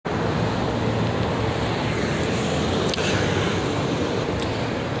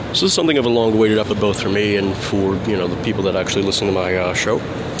this is something of a long-awaited episode, both for me and for, the people that actually listen to my show.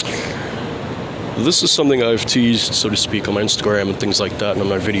 This is something I've teased, so to speak, on my Instagram and things like that, and on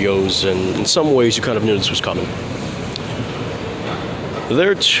my videos, and in some ways you kind of knew this was coming. There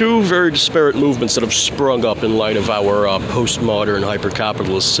are two very disparate movements that have sprung up in light of our postmodern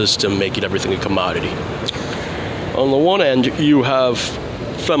hyper-capitalist system making everything a commodity. On the one end, you have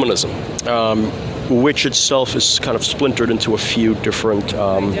feminism, which itself is kind of splintered into a few different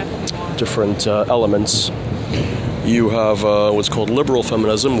elements. You have what's called liberal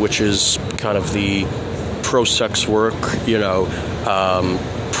feminism, which is kind of the pro-sex work,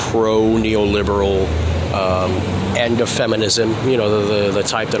 pro-neoliberal end of feminism, the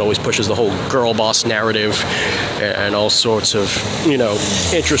type that always pushes the whole girl boss narrative and all sorts of,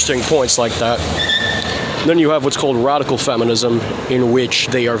 interesting points like that. Then you have what's called radical feminism, in which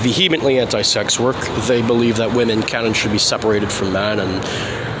they are vehemently anti-sex work. They believe that women can and should be separated from men, and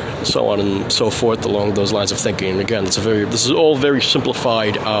so on and so forth along those lines of thinking. And again, this is all very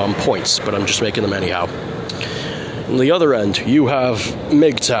simplified points, but I'm just making them anyhow. On the other end, you have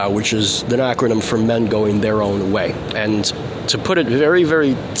MGTOW, which is an acronym for men going their own way. And to put it very,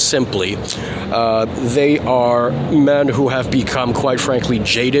 very simply, they are men who have become, quite frankly,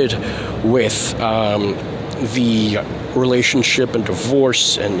 jaded with the relationship and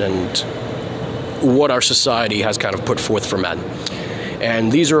divorce and what our society has kind of put forth for men.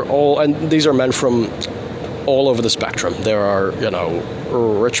 And these are men from all over the spectrum. There are,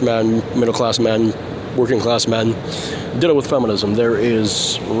 rich men, middle-class men, working-class men. Ditto with feminism. There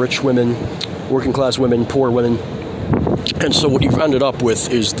is rich women, working-class women, poor women. And so what you've ended up with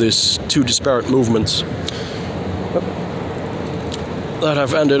is this two disparate movements that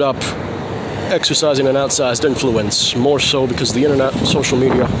have ended up exercising an outsized influence, more so because of the internet, social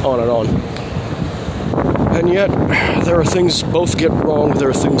media, on and on. And yet, there are things both get wrong, there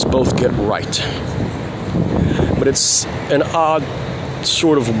are things both get right. But it's an odd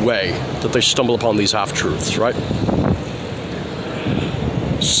sort of way that they stumble upon these half-truths, right?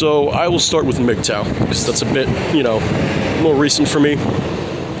 So I will start with MGTOW, because that's a bit, more recent for me.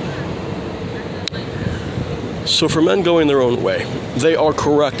 So for men going their own way, they are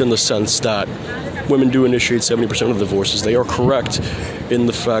correct in the sense that women do initiate 70% of the divorces. They are correct in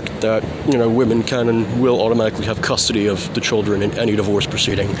the fact that, women can and will automatically have custody of the children in any divorce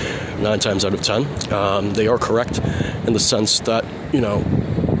proceeding, 9 times out of 10. They are correct in the sense that,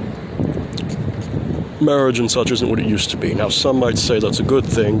 marriage and such isn't what it used to be. Now, some might say that's a good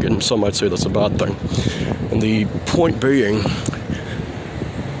thing, and some might say that's a bad thing. And the point being,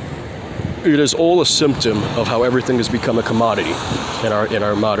 it is all a symptom of how everything has become a commodity in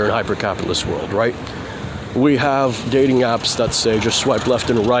our modern hyper-capitalist world, right? We have dating apps that say just swipe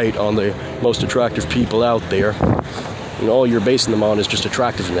left and right on the most attractive people out there, and all you're basing them on is just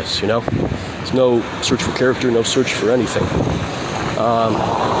attractiveness, There's no search for character, no search for anything.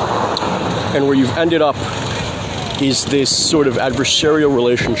 And where you've ended up is this sort of adversarial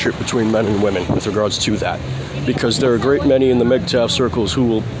relationship between men and women with regards to that. Because there are a great many in the MGTOW circles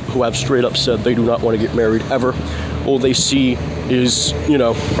who have straight up said they do not want to get married ever. All they see is,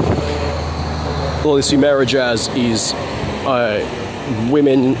 all they see marriage as is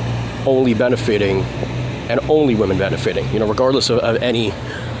women only benefiting and only women benefiting. Regardless of any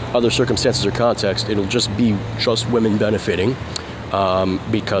other circumstances or context, it'll just be just women benefiting.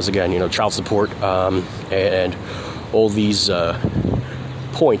 Because again, child support and all these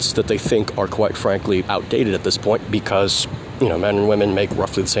points that they think are quite frankly outdated at this point because, men and women make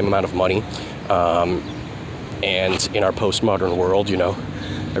roughly the same amount of money. And in our postmodern world,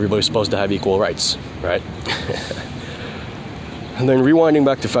 everybody's supposed to have equal rights, right? And then rewinding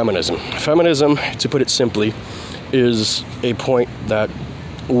back to feminism. Feminism, to put it simply, is a point that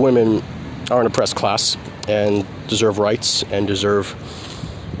women are an oppressed class and deserve rights and deserve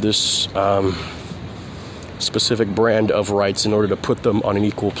this specific brand of rights in order to put them on an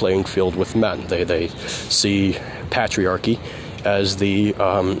equal playing field with men. They see patriarchy as the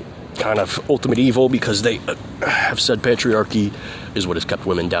kind of ultimate evil because they have said patriarchy is what has kept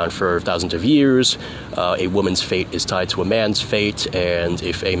women down for thousands of years. A woman's fate is tied to a man's fate, and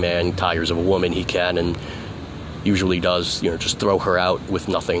if a man tires of a woman, he can and usually does, just throw her out with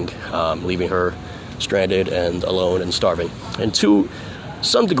nothing, leaving her stranded and alone and starving. And to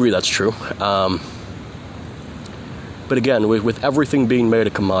some degree that's true. But again, with everything being made a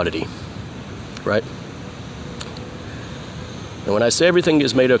commodity, right? And when I say everything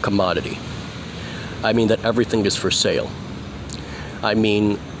is made a commodity, I mean that everything is for sale. I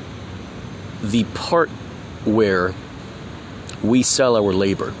mean the part where we sell our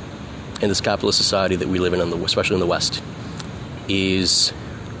labor in this capitalist society that we live in, especially in the West, is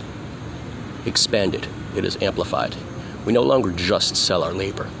expanded. It is amplified. We no longer just sell our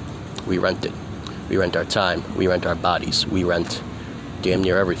labor. We rent it. We rent our time. We rent our bodies. We rent damn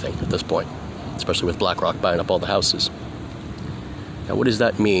near everything at this point, especially with BlackRock buying up all the houses. Now, what does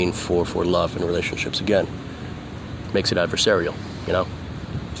that mean for love and relationships? Again, makes it adversarial, you know?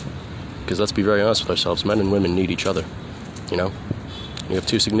 Because let's be very honest with ourselves, men and women need each other, you know? You have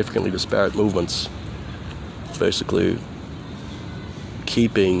two significantly disparate movements basically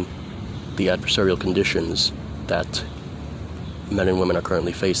keeping the adversarial conditions that men and women are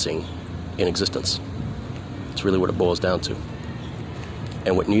currently facing in existence. It's really what it boils down to.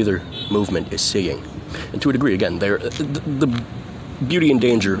 And what neither movement is seeing. And to a degree, again, they're the beauty and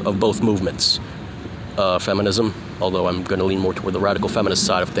danger of both movements. Feminism, although I'm going to lean more toward the radical feminist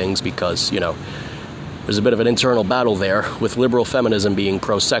side of things because, you know, there's a bit of an internal battle there with liberal feminism being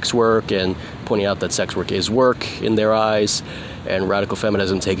pro-sex work and pointing out that sex work is work in their eyes, and radical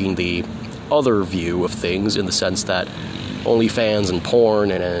feminism taking the other view of things in the sense that OnlyFans and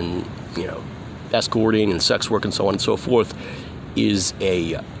porn and you know, escorting and sex work and so on and so forth is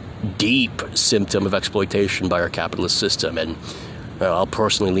a deep symptom of exploitation by our capitalist system, and I'll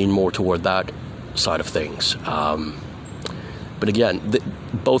personally lean more toward that side of things. But again,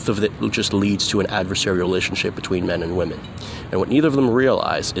 both of it just leads to an adversarial relationship between men and women. And what neither of them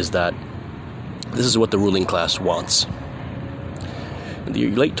realize is that this is what the ruling class wants. In the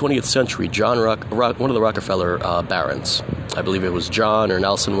late 20th century, one of the Rockefeller barons, I believe it was John or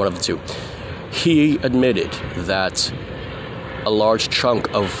Nelson, one of the two, he admitted that a large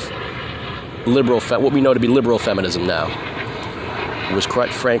chunk of what we know to be liberal feminism now was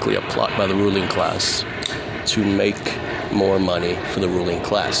quite frankly a plot by the ruling class to make more money for the ruling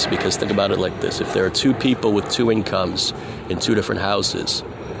class. Because think about it like this: if there are two people with two incomes in two different houses,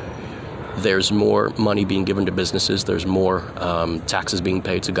 there's more money being given to businesses, there's more taxes being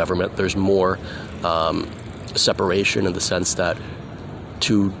paid to government, there's more separation in the sense that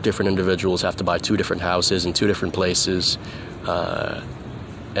two different individuals have to buy two different houses in two different places,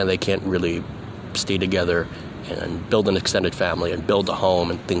 and they can't really stay together and build an extended family and build a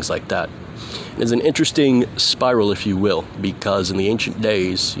home and things like that. It's an interesting spiral, if you will, because in the ancient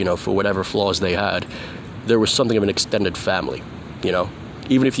days, you know, for whatever flaws they had, there was something of an extended family, you know.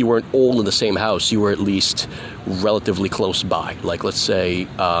 Even if you weren't all in the same house, you were at least relatively close by. Like, let's say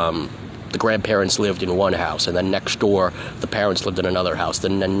the grandparents lived in one house, and then next door the parents lived in another house.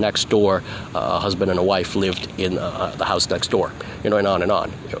 Then next door a husband and a wife lived in the house next door, you know, and on and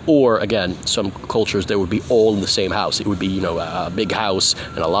on. Or again, some cultures they would be all in the same house. It would be, you know, a big house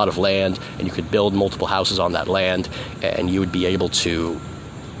and a lot of land, and you could build multiple houses on that land, and you would be able to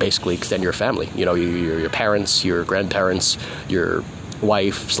basically extend your family. You know, your parents, your grandparents, your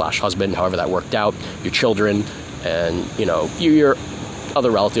wife/husband, however that worked out, your children, and, you know, your other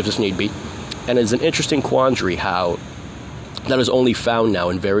relatives if need be. And it's an interesting quandary how that is only found now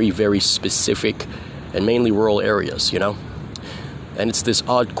in very, very specific and mainly rural areas, you know? And it's this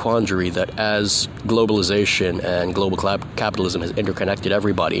odd quandary that as globalization and global capitalism has interconnected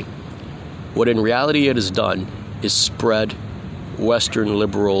everybody, what in reality it has done is spread Western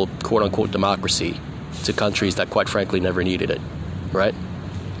liberal quote-unquote democracy to countries that quite frankly never needed it, right?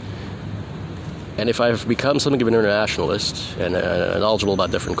 And if I've become something of an internationalist and knowledgeable about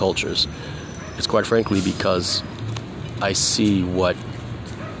different cultures, it's quite frankly because I see what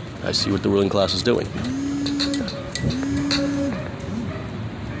the ruling class is doing.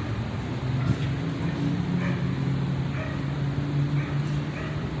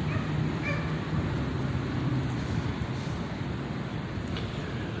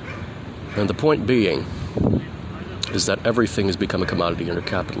 And the point being is that everything has become a commodity under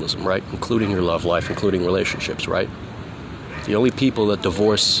capitalism, right? Including your love life, including relationships, right? The only people that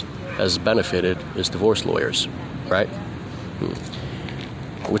divorce has benefited is divorce lawyers, right?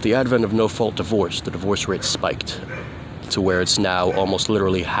 With the advent of no-fault divorce, the divorce rate spiked to where it's now almost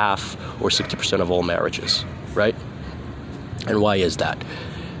literally half or 60% of all marriages, right? And why is that?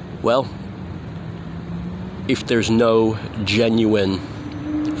 Well, if there's no genuine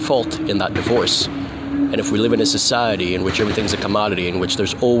fault in that divorce, and if we live in a society in which everything's a commodity, in which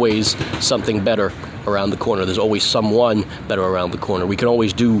there's always something better around the corner, there's always someone better around the corner, we can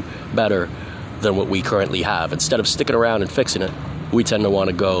always do better than what we currently have. Instead of sticking around and fixing it, we tend to want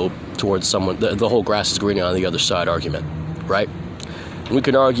to go towards someone, the whole grass is greener on the other side argument, right? And we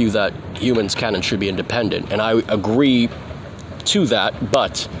can argue that humans can and should be independent, and I agree to that,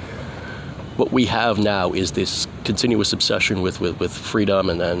 but what we have now is this continuous obsession with freedom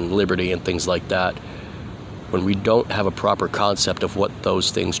and liberty and things like that, when we don't have a proper concept of what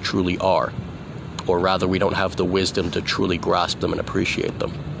those things truly are, or rather we don't have the wisdom to truly grasp them and appreciate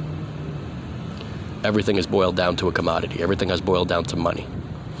them. everything is boiled down to a commodity. Everything has boiled down to money.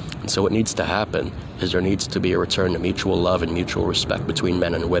 And so what needs to happen is there needs to be a return to mutual love and mutual respect between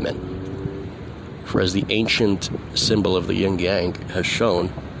men and women. For as the ancient symbol of the yin-yang has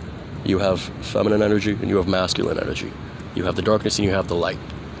shown, you have feminine energy and you have masculine energy. You have the darkness and you have the light.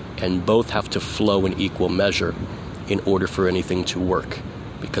 And both have to flow in equal measure in order for anything to work.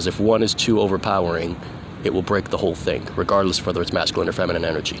 Because if one is too overpowering, it will break the whole thing, regardless of whether it's masculine or feminine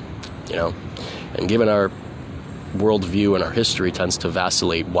energy. And given our worldview and our history tends to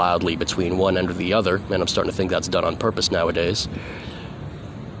vacillate wildly between one end or the other, and I'm starting to think that's done on purpose nowadays,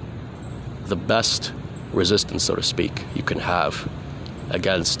 the best resistance, so to speak, you can have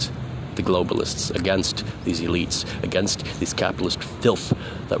against the globalists, against these elites, against these capitalist filth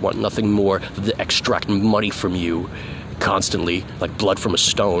that want nothing more than to extract money from you constantly, like blood from a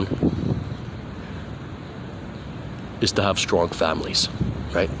stone, is to have strong families,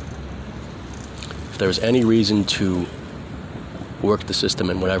 right? If there's any reason to work the system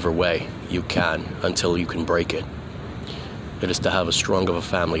in whatever way you can until you can break it, it is to have as strong of a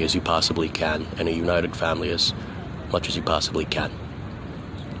family as you possibly can and a united family as much as you possibly can.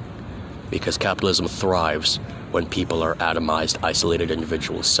 Because capitalism thrives when people are atomized, isolated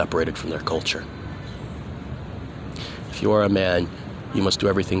individuals separated from their culture. If you are a man, you must do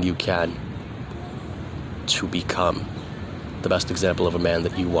everything you can to become the best example of a man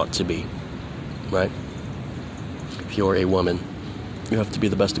that you want to be, right? If you're a woman, you have to be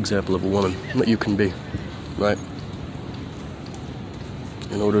the best example of a woman that you can be, right?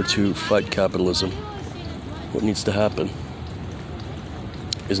 In order to fight capitalism, what needs to happen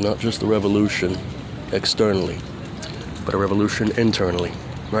is not just a revolution externally, but a revolution internally,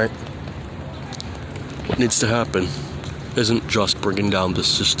 right? What needs to happen isn't just bringing down the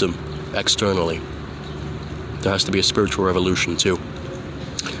system externally. There has to be a spiritual revolution too.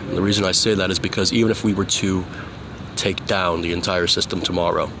 And the reason I say that is because even if we were to take down the entire system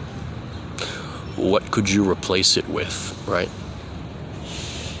tomorrow, what could you replace it with, right?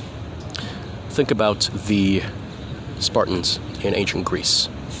 Think about the Spartans in ancient Greece.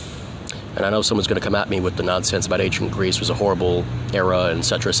 And I know someone's going to come at me with the nonsense about ancient Greece was a horrible era, and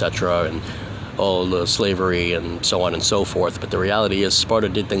et cetera, and all the slavery and so on and so forth. But the reality is Sparta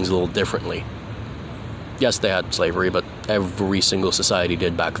did things a little differently. Yes, they had slavery, but every single society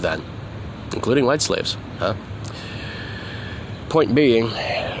did back then, including white slaves. Point being,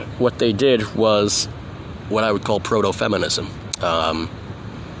 what they did was what I would call proto-feminism.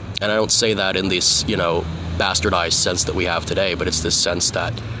 And I don't say that in this, bastardized sense that we have today, but it's this sense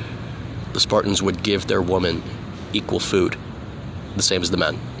that the Spartans would give their women equal food, the same as the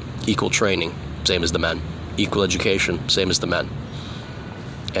men. Equal training, same as the men. Equal education, same as the men.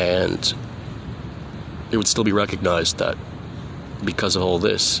 And it would still be recognized that because of all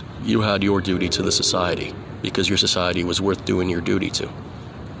this, you had your duty to the society, because your society was worth doing your duty to.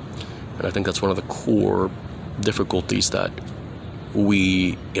 And I think that's one of the core difficulties that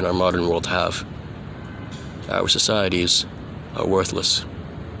we in our modern world have. Our societies are worthless.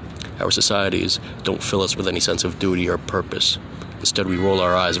 Our societies don't fill us with any sense of duty or purpose. Instead, we roll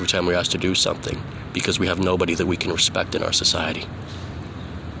our eyes every time we're asked to do something because we have nobody that we can respect in our society.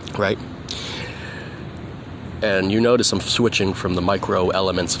 Right? And you notice I'm switching from the micro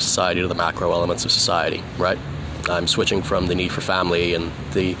elements of society to the macro elements of society, right? I'm switching from the need for family and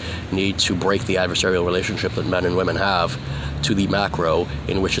the need to break the adversarial relationship that men and women have to the macro,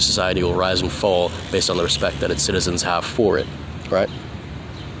 in which a society will rise and fall based on the respect that its citizens have for it, right?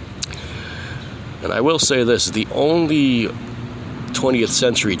 And I will say this, the only 20th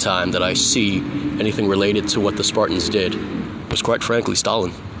century time that I see anything related to what the Spartans did was, quite frankly,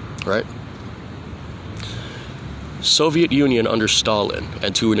 Stalin, right? Soviet Union under Stalin,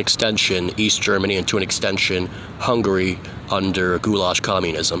 and to an extension East Germany, and to an extension Hungary under goulash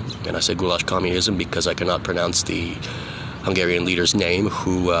communism. And I say goulash communism because I cannot pronounce the Hungarian leader's name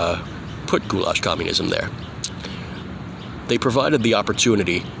who put goulash communism there. They provided the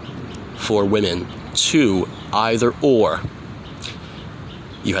opportunity for women to either or.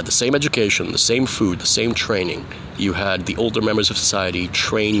 You had the same education, the same food, the same training. You had the older members of society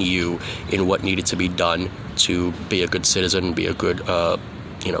train you in what needed to be done to be a good citizen, be a good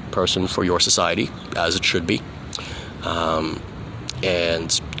person for your society, as it should be.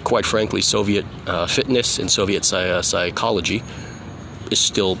 And quite frankly, Soviet fitness and Soviet psychology is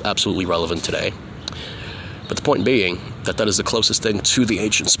still absolutely relevant today. But the point being that is the closest thing to the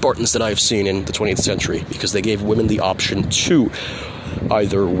ancient Spartans that I have seen in the 20th century, because they gave women the option to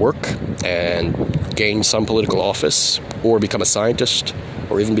either work and gain some political office, or become a scientist,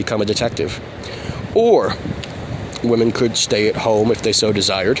 or even become a detective. Or women could stay at home if they so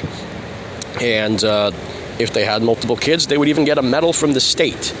desired, And if they had multiple kids, they would even get a medal from the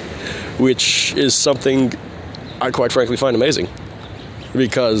state, which is something I quite frankly find amazing.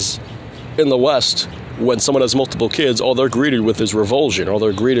 Because in the West, when someone has multiple kids, all they're greeted with is revulsion. All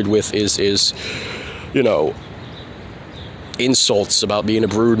they're greeted with is insults about being a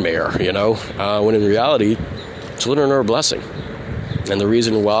broodmare, when in reality, children are a blessing. And the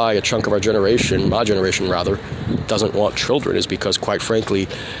reason why a chunk of our generation, my generation rather, doesn't want children is because, quite frankly,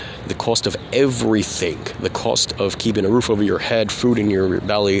 the cost of everything, the cost of keeping a roof over your head, food in your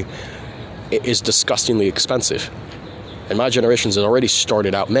belly, is disgustingly expensive. And my generation has already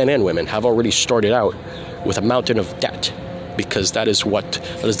started out, men and women have already started out with a mountain of debt, because that is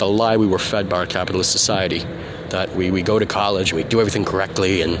the lie we were fed by our capitalist society, that we go to college and we do everything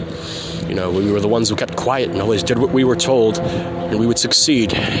correctly, and we were the ones who kept quiet and always did what we were told, and we would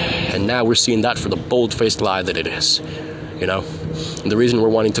succeed. And now we're seeing that for the bold-faced lie that it is, And the reason we're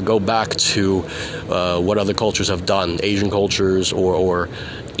wanting to go back to what other cultures have done, Asian cultures or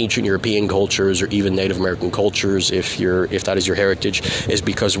ancient European cultures, or even Native American cultures, if that is your heritage, is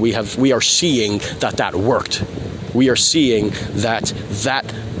because we are seeing that worked. We are seeing that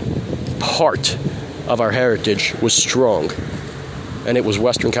part of our heritage was strong, and it was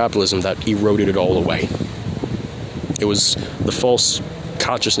Western capitalism that eroded it all away. It was the false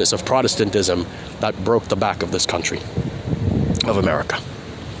consciousness of Protestantism that broke the back of this country, of America.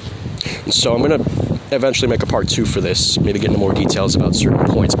 And so I'm going to eventually make a part 2 for this, maybe get into more details about certain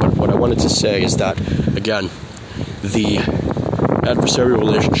points, but what I wanted to say is that, again, the adversarial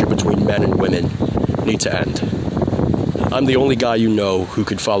relationship between men and women need to end. I'm the only guy who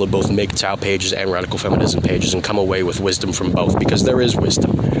could follow both MGTOW pages and radical feminism pages and come away with wisdom from both, because there is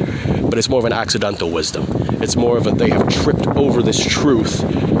wisdom, but it's more of an accidental wisdom. It's more of they have tripped over this truth,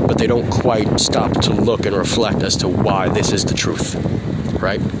 but they don't quite stop to look and reflect as to why this is the truth,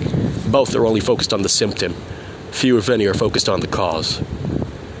 right? Both are only focused on the symptom. Few, if any, are focused on the cause.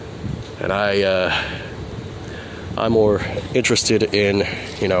 And I'm more interested in,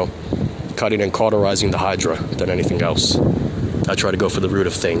 cutting and cauterizing the hydra than anything else. I try to go for the root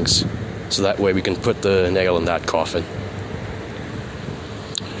of things, so that way we can put the nail in that coffin.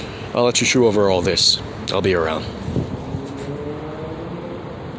 I'll let you chew over all this. I'll be around.